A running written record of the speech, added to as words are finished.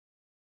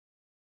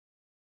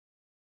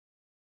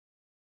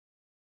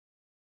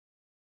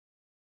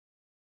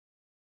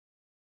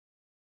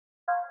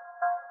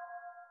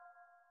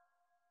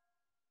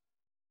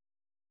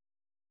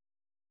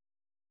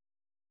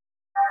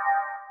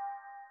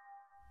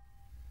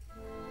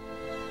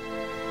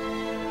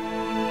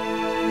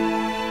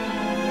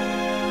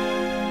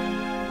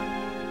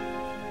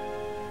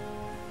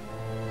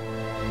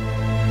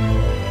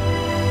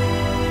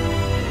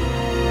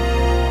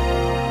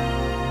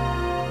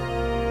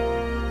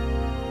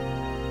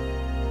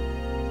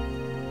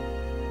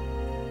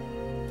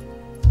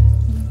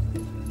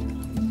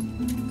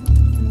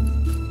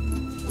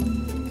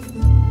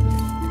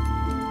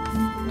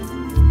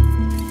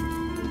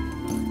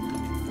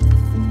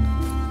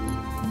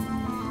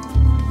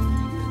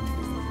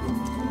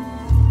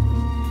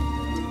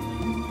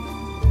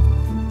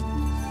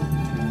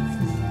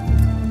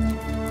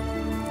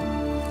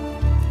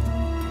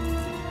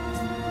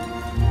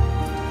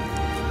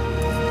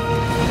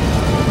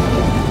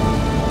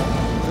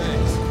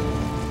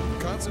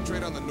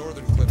concentrate on the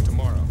northern cliff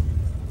tomorrow.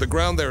 The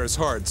ground there is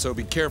hard, so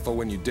be careful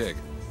when you dig.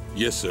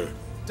 Yes, sir.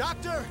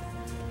 Doctor!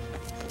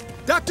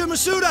 Dr.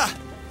 Masuda!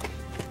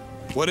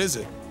 What is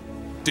it?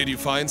 Did you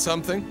find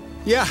something?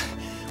 Yeah,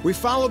 we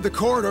followed the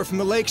corridor from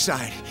the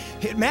lakeside.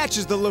 It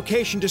matches the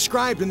location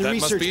described in the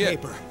research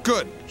paper. That must be it.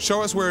 Good.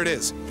 Show us where it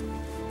is.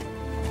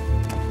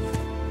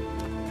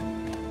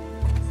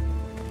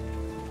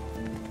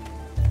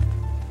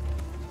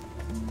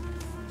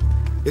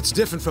 It's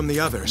different from the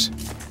others.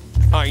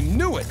 I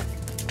knew it!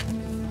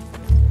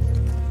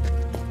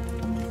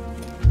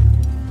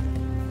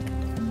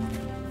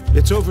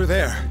 It's over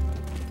there.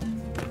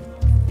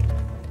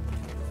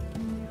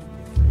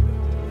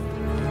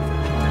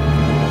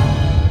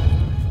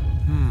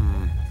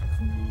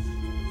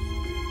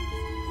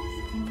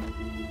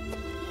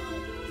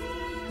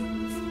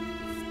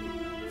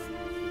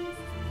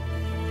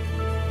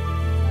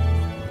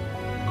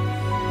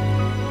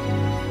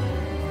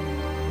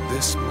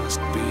 This must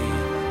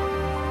be...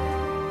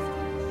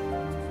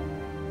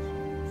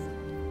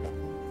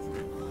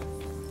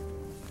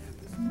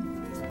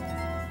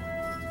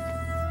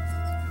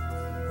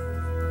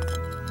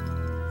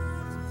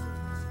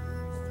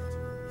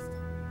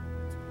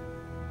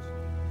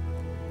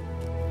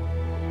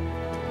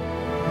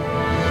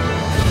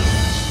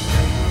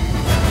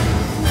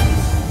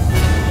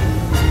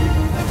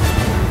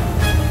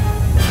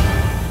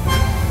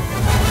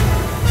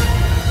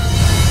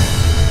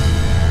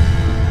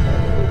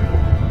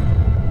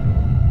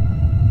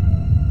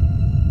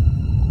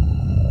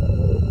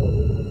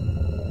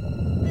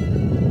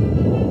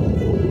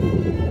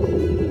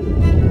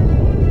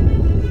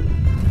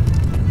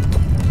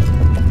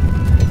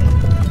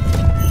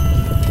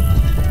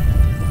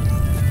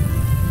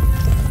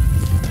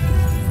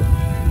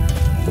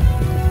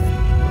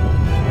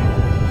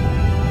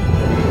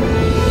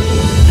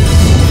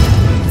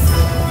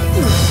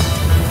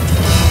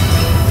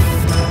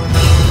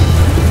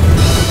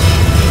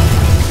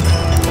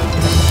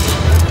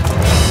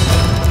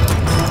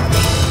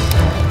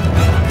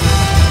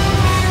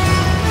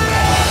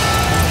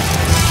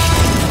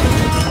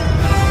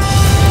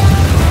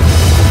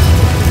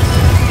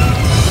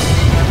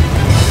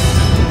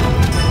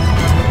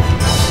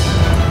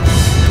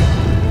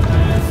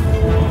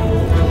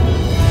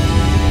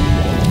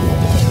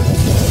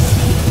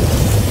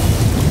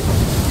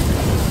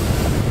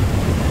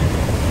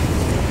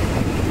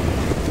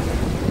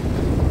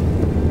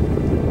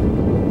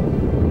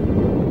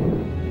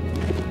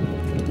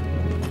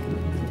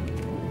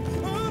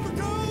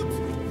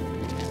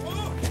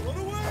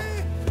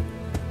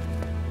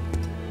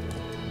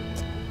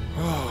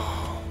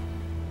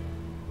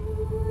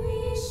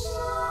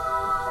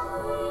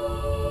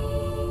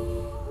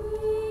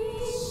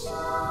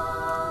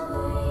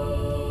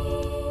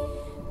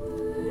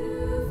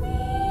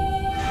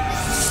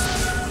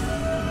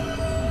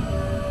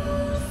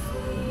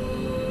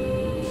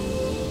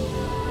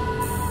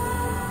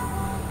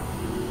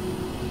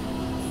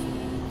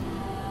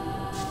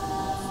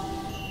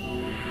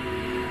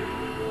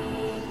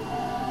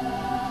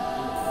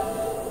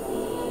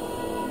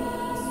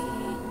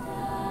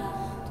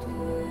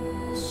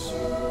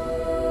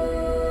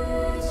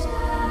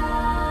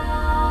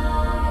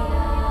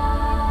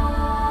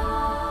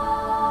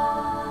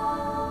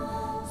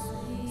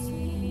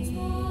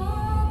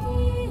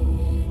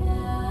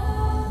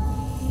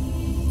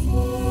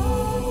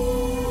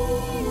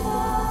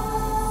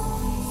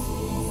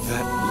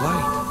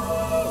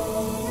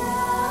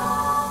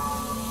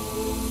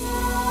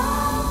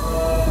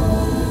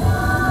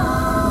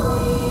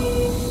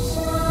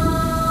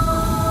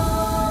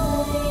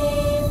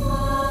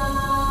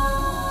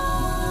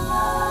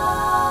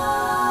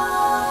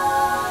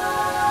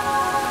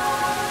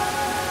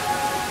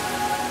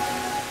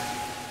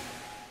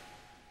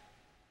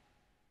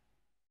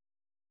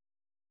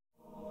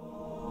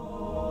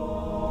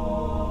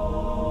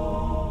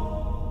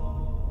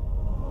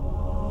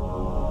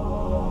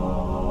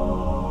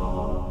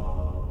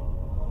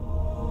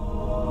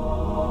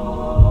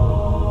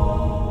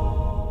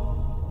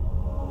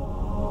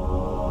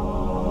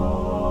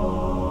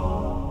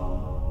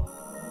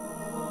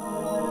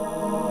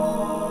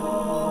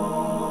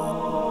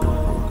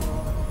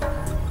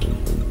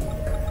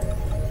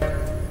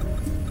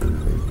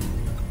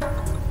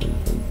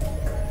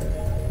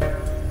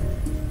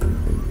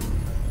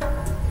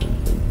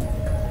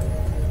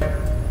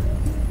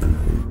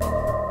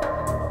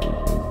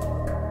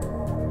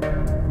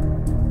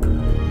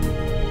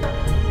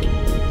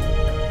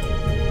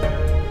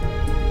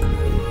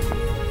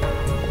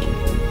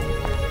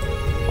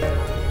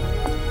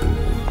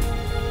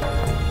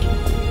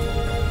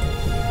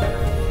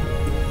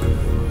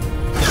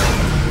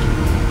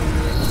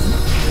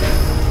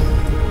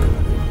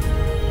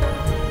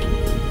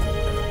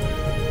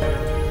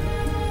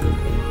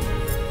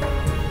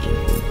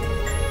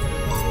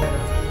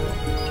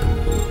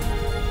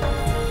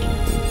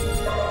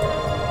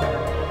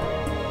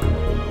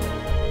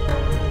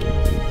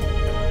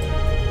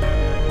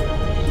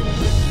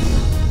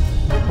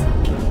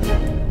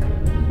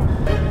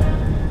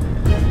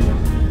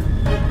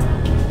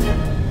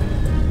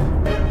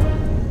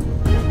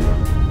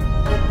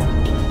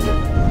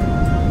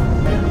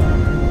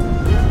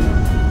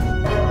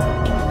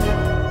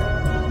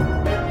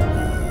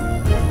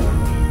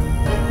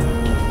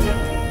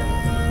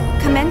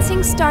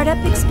 Beginning startup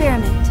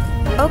experiment.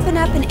 Open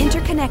up an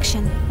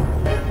interconnection.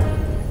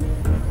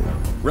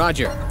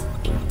 Roger.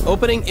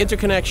 Opening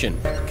interconnection.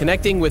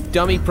 Connecting with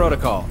dummy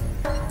protocol.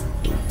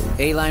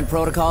 A-line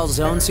protocol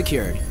zone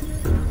secured.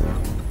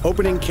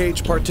 Opening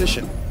cage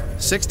partition.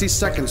 60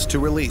 seconds to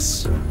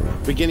release.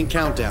 Beginning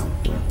countdown.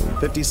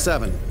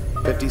 57,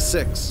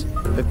 56,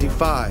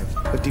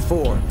 55,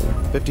 54,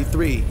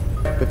 53,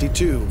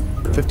 52,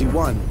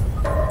 51.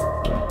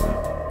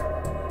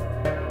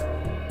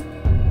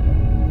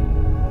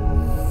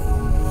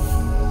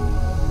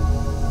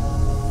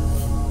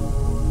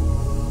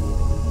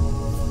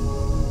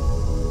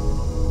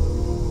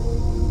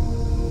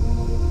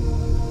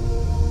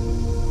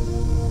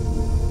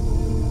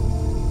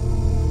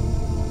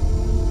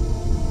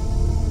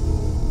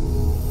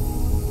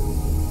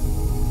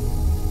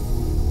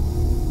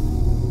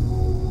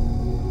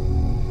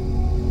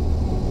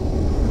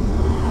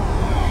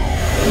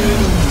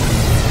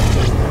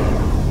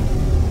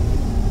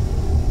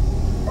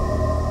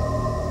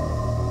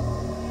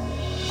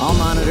 All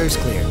monitors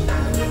clear.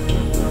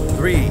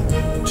 3,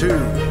 2,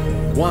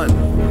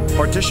 1.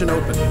 Partition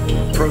open.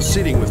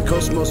 Proceeding with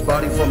Cosmos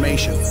body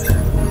formation.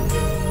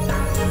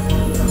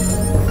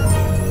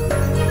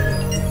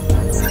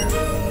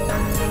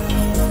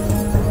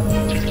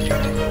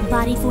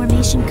 Body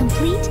formation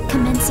complete.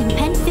 Commencing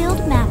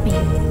Penfield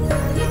mapping.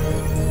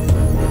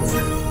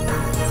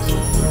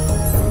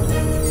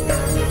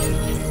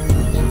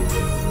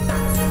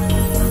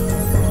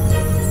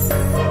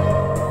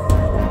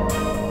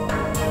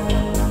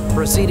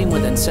 Proceeding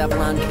with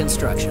encephalon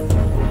construction.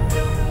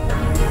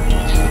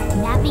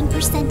 Mapping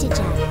percentage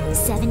at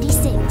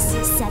 76,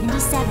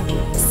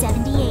 77,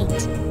 78.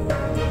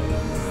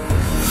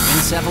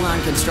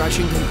 Encephalon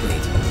construction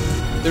complete.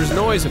 There's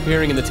noise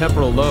appearing in the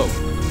temporal lobe.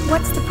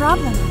 What's the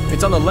problem?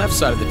 It's on the left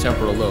side of the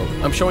temporal lobe.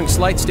 I'm showing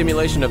slight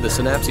stimulation of the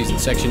synapses in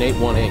section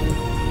 818.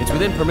 It's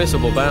within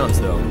permissible bounds,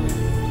 though.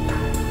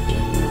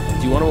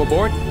 Do you want to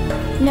abort?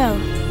 No.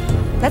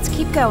 Let's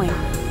keep going.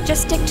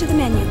 Just stick to the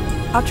menu.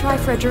 I'll try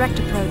for a direct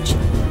approach.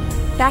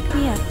 Back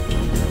me up.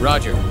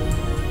 Roger.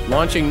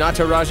 Launching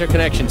Nataraja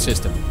connection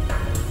system.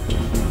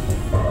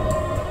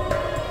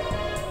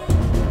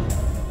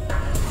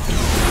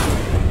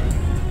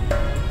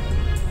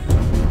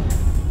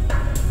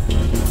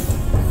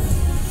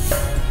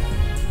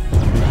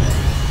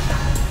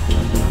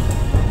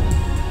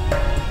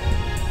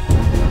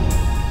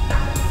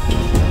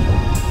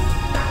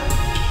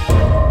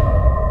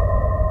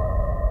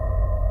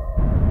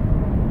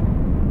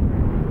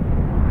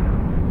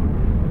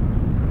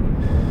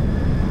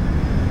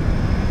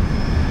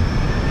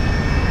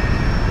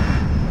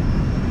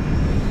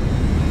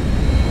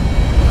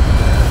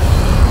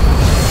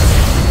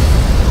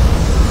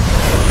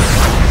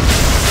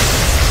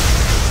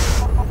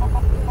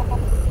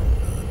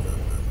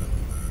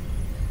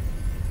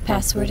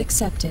 Password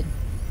accepted.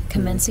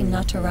 Commencing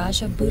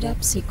Nataraja boot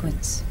up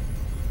sequence.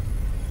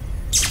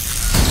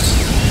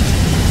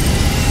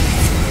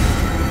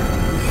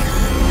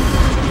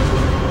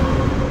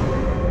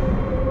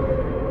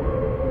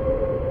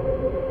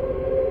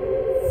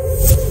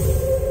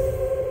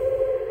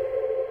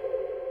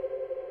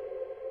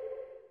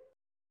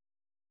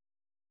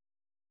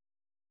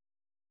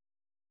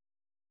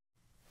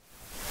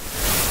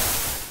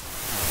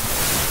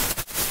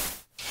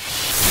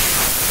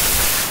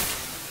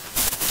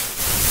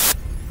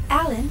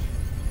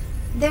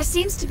 There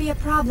seems to be a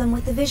problem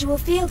with the visual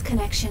field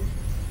connection.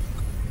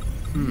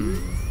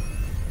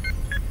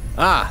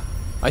 Ah,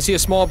 I see a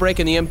small break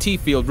in the MT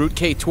field, route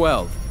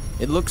K12.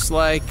 It looks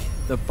like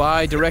the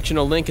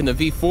bi-directional link in the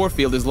V4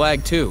 field is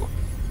lagged too.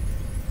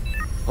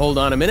 Hold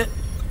on a minute.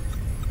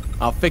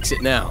 I'll fix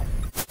it now.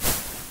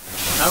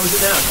 How is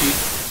it now, Chief?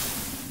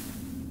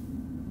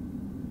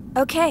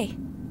 Okay.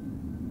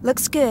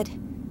 Looks good.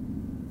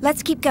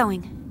 Let's keep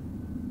going.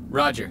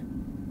 Roger.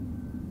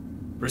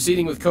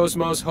 Proceeding with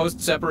Cosmos host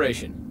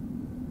separation.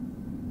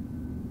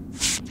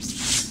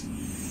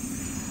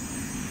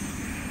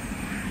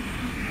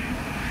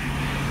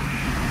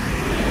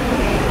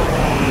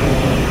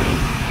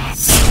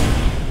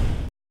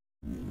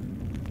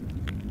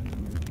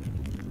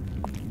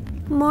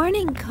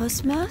 Morning,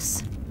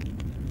 Cosmos.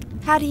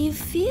 How do you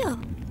feel?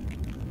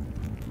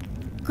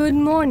 Good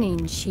morning,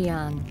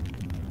 Xian.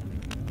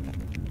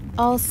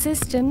 All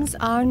systems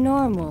are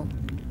normal.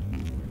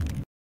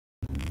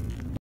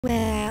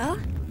 Well,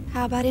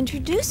 how about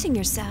introducing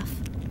yourself?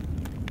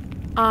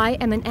 I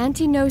am an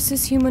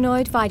anti-gnosis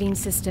humanoid fighting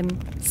system,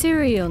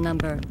 serial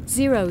number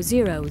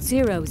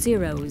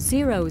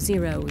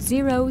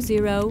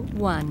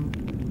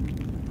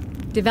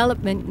 0000000001.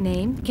 Development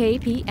name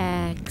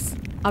KPX,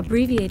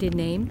 abbreviated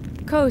name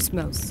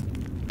Cosmos.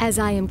 As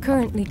I am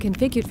currently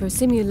configured for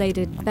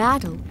simulated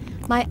battle,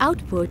 my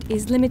output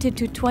is limited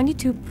to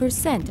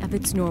 22% of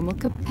its normal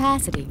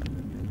capacity.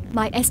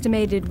 My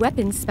estimated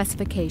weapons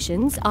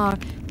specifications are...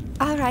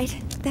 All right,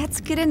 that's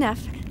good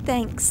enough.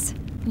 Thanks.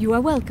 You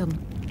are welcome.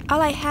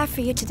 All I have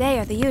for you today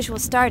are the usual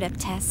startup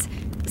tests.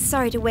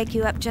 Sorry to wake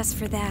you up just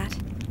for that.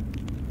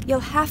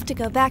 You'll have to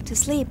go back to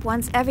sleep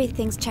once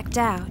everything's checked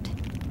out.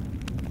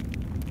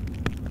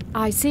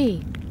 I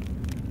see.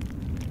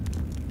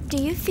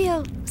 Do you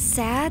feel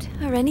sad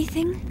or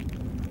anything?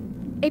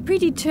 A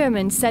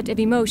predetermined set of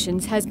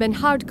emotions has been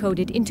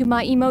hard-coded into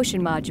my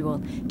emotion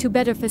module to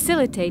better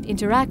facilitate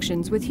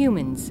interactions with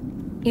humans.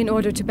 In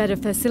order to better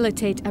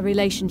facilitate a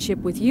relationship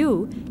with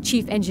you,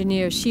 Chief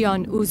Engineer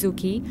Shion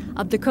Uzuki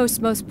of the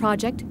Cosmos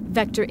Project,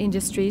 Vector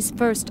Industries'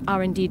 first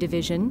R&D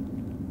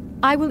division,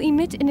 I will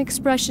emit an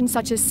expression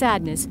such as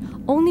sadness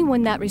only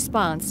when that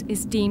response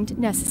is deemed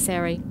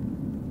necessary.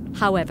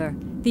 However,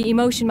 the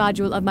emotion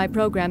module of my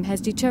program has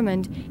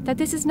determined that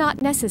this is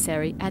not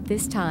necessary at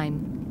this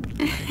time.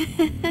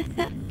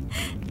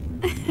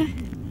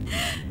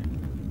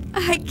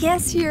 I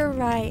guess you're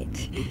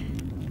right.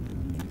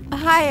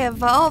 I,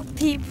 of all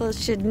people,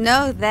 should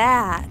know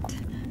that.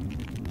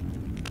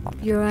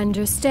 Your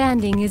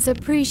understanding is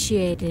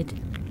appreciated.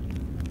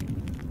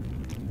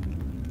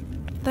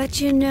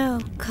 But you know,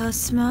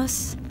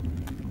 Cosmos,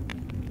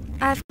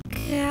 I've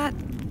got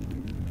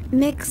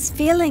mixed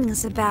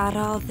feelings about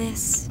all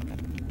this.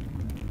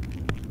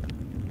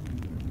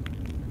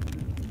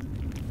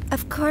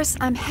 Of course,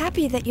 I'm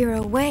happy that you're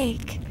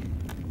awake,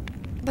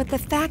 but the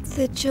fact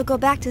that you'll go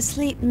back to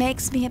sleep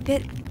makes me a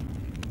bit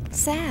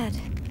sad.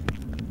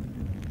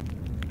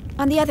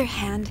 On the other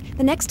hand,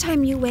 the next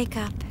time you wake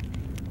up,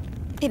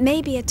 it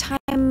may be a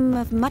time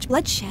of much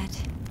bloodshed.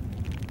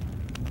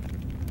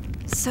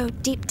 So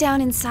deep down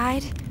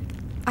inside,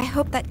 I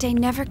hope that day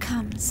never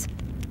comes.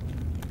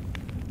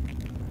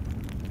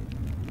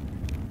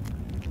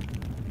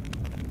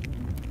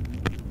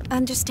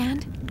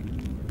 Understand?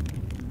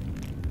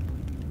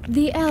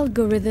 The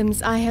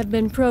algorithms I have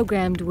been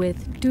programmed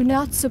with do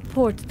not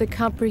support the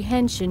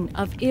comprehension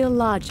of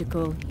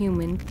illogical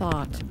human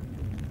thought.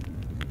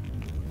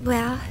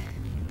 Well,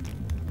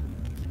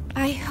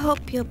 I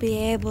hope you'll be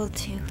able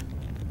to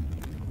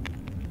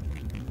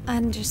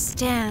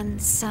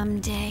understand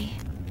someday.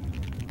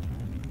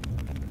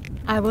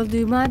 I will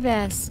do my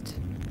best.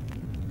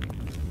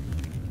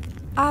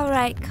 All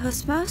right,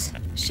 Cosmos,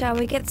 shall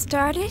we get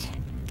started?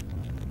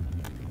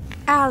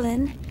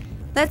 Alan,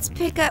 let's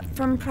pick up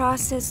from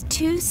process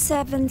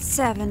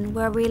 277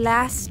 where we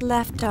last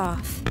left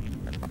off.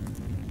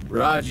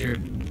 Roger.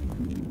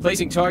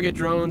 Placing target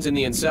drones in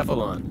the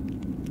encephalon.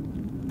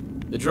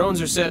 The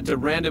drones are set to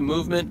random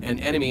movement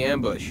and enemy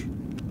ambush.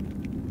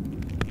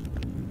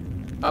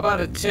 How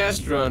about a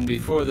test run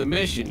before the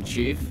mission,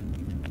 Chief?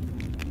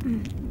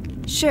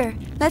 Sure,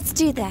 let's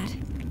do that.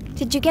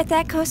 Did you get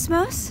that,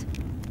 Cosmos?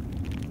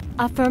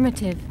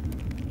 Affirmative.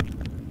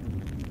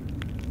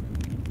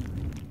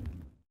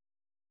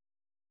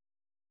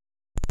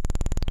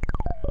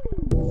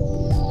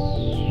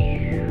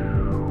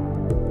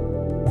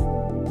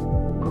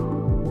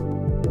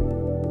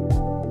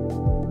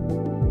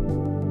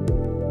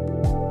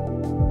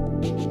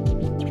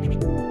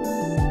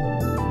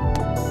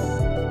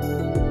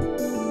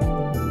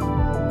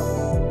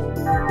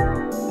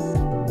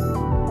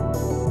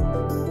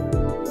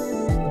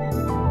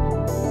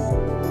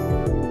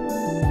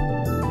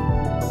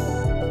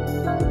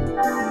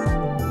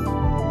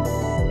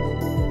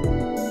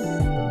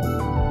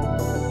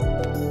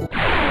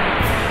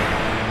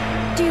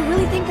 Do you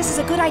really think this is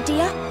a good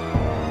idea?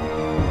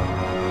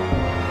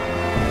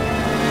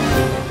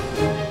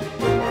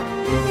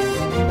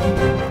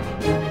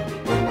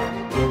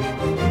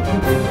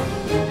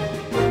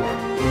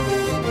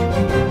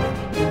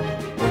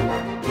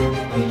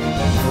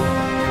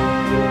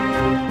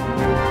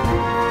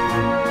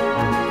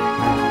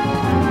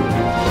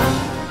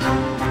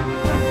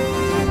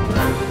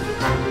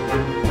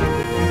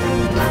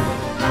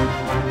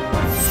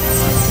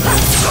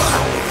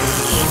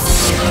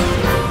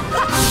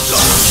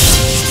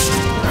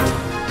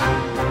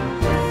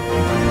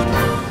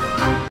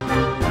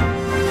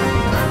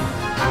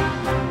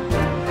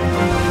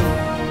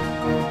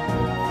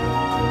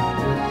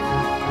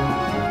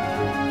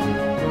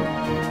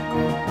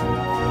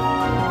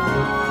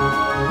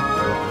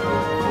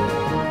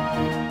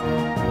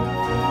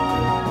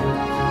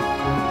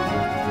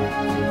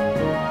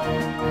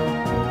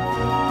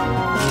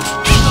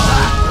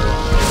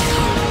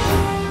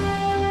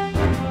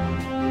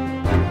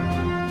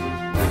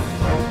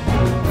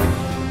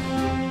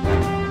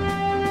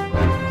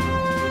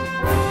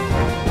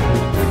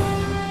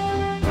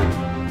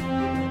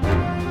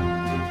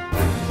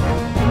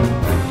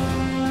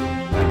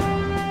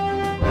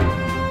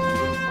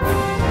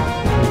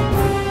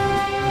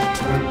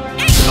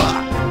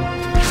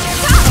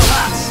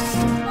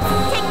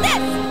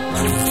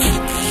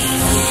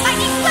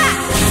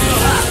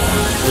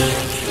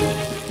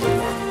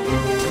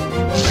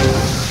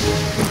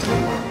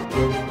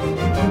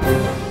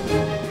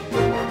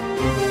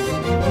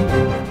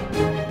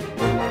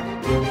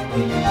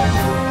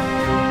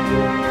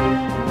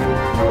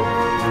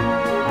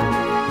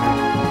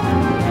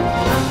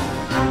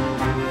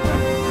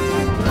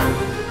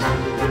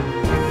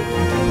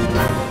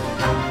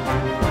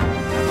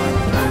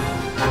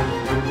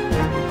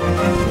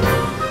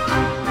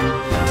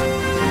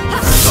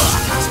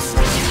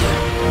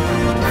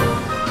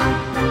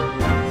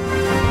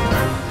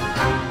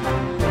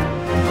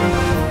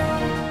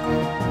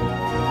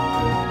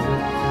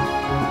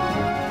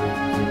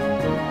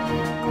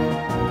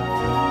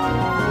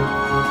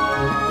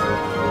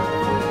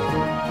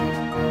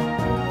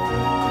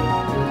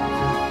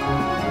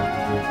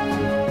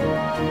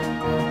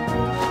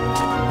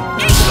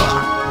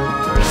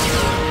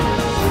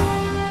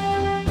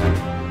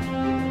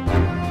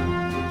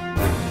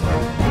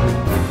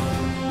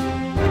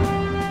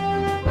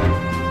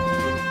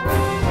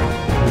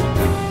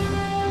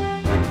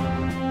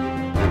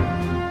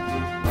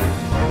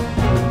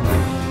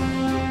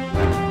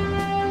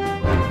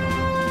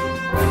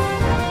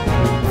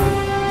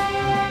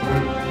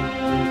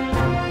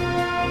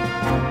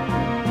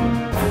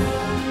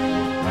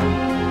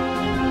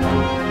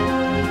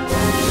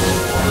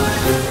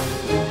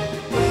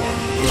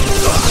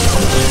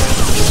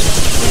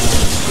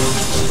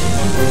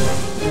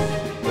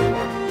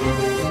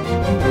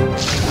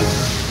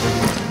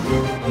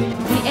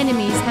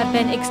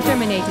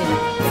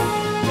 exterminated.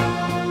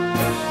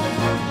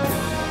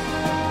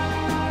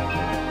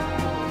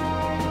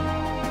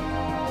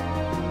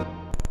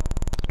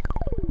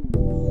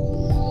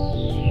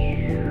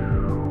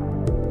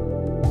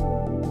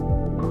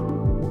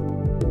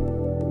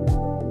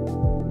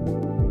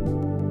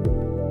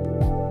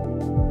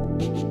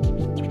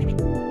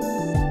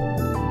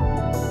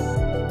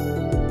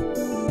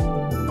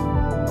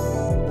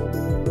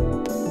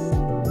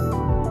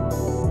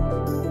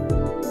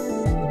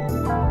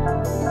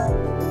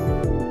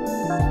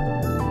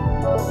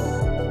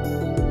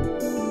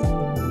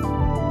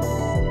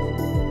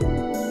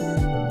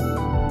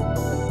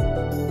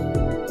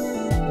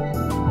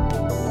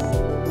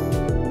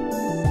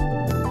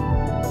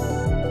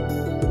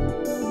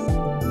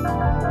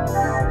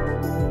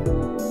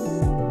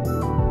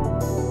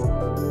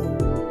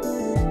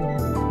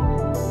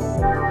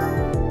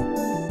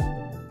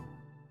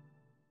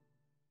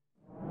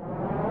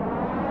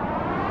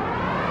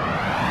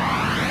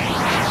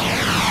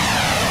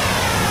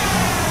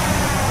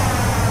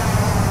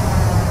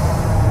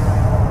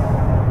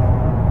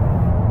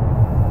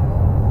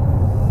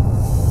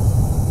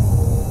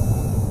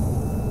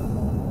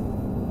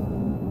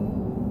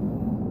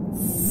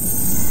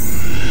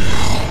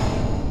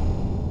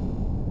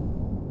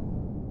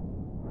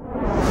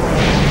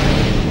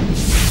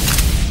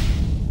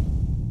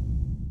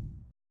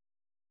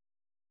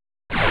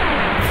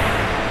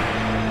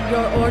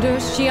 Your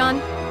orders,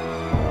 Xian?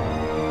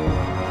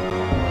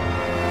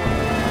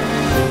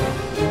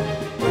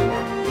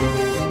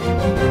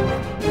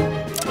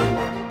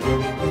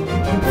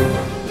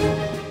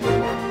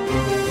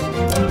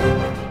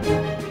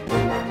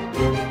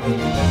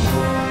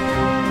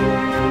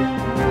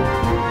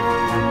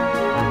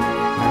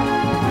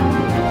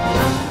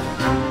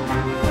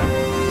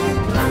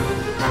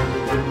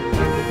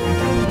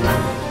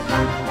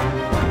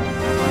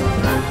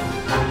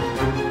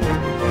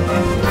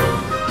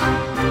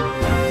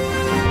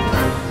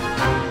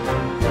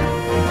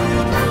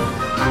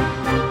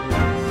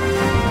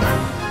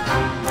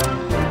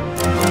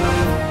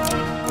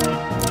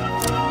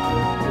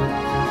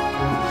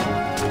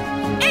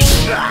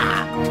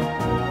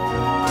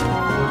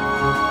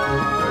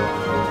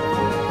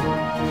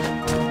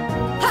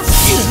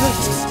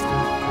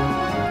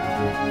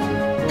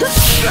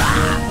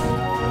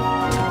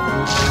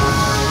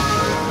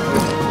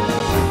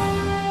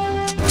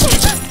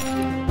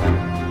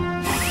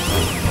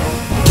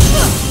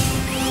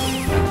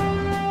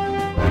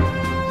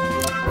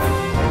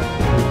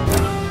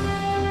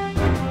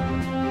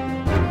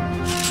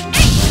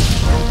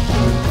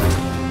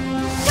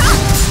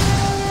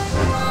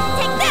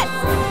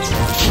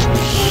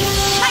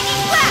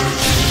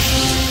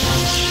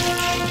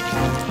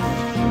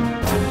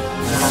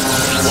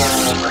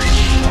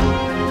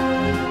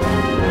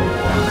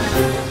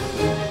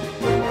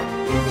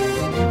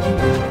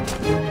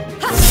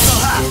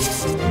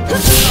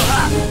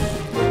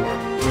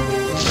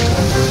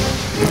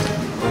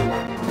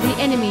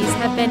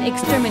 Been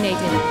exterminated.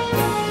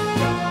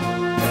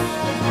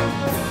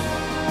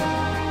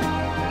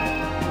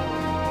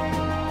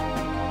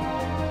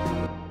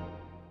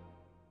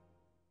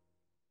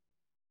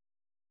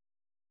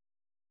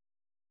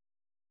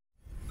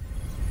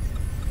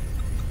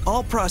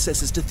 All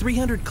processes to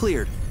 300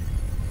 cleared.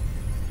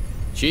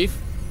 Chief,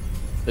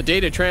 the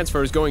data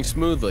transfer is going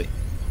smoothly.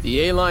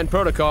 The A-line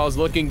protocol is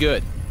looking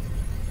good.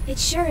 It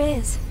sure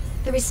is.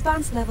 The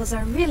response levels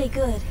are really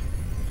good.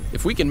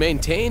 If we can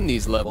maintain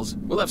these levels,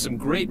 we'll have some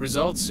great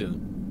results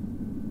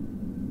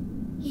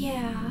soon.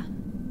 Yeah.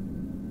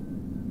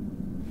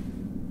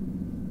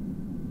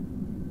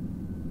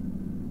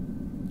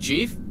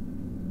 Chief?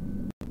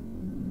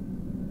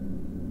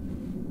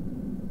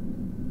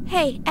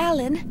 Hey,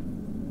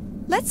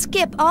 Alan. Let's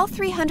skip all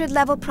 300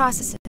 level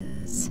processes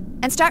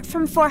and start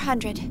from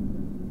 400.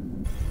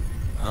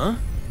 Huh?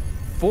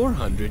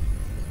 400?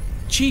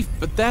 Chief,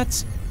 but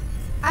that's...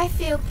 I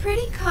feel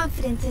pretty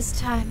confident this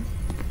time.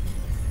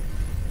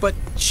 But,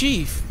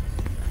 Chief...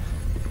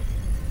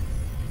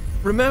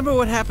 Remember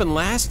what happened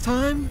last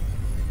time?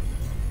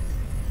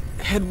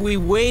 Had we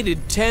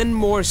waited 10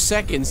 more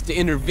seconds to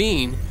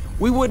intervene,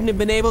 we wouldn't have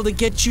been able to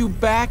get you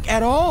back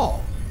at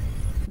all.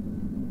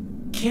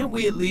 Can't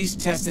we at least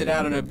test it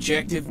out in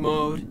objective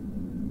mode?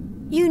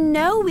 You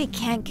know we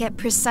can't get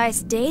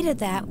precise data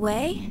that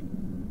way.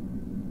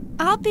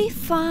 I'll be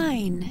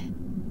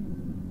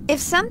fine.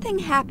 If something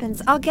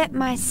happens, I'll get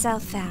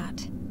myself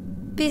out.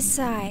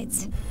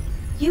 Besides,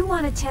 you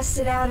want to test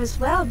it out as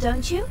well,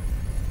 don't you?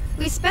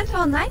 We spent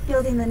all night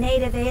building the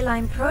native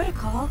A-line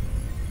protocol.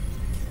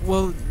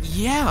 Well,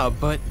 yeah,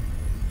 but...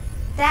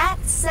 That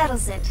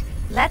settles it.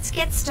 Let's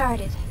get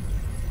started.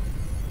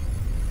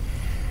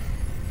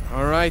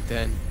 All right,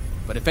 then.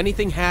 But if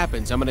anything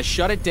happens, I'm gonna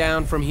shut it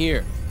down from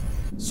here.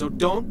 So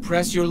don't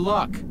press your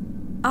luck.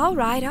 All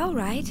right, all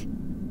right.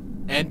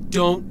 And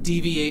don't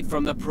deviate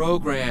from the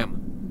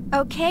program.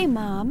 Okay,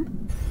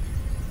 Mom.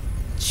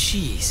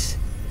 Jeez,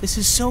 this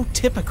is so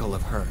typical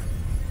of her.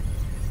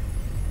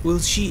 Will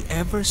she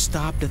ever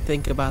stop to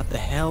think about the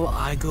hell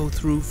I go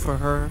through for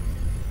her?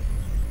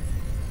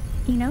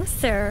 You know,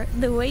 sir,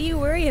 the way you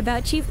worry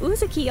about Chief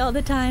Uzuki all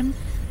the time,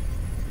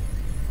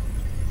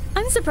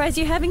 I'm surprised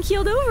you haven't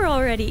keeled over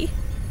already.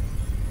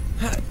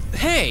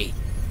 Hey!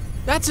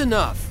 That's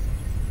enough.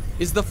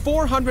 Is the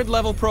 400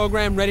 level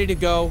program ready to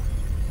go?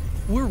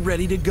 We're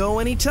ready to go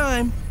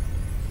anytime.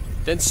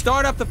 Then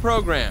start up the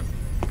program.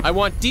 I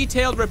want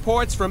detailed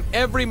reports from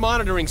every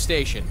monitoring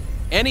station.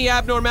 Any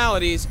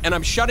abnormalities, and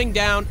I'm shutting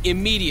down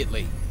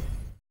immediately.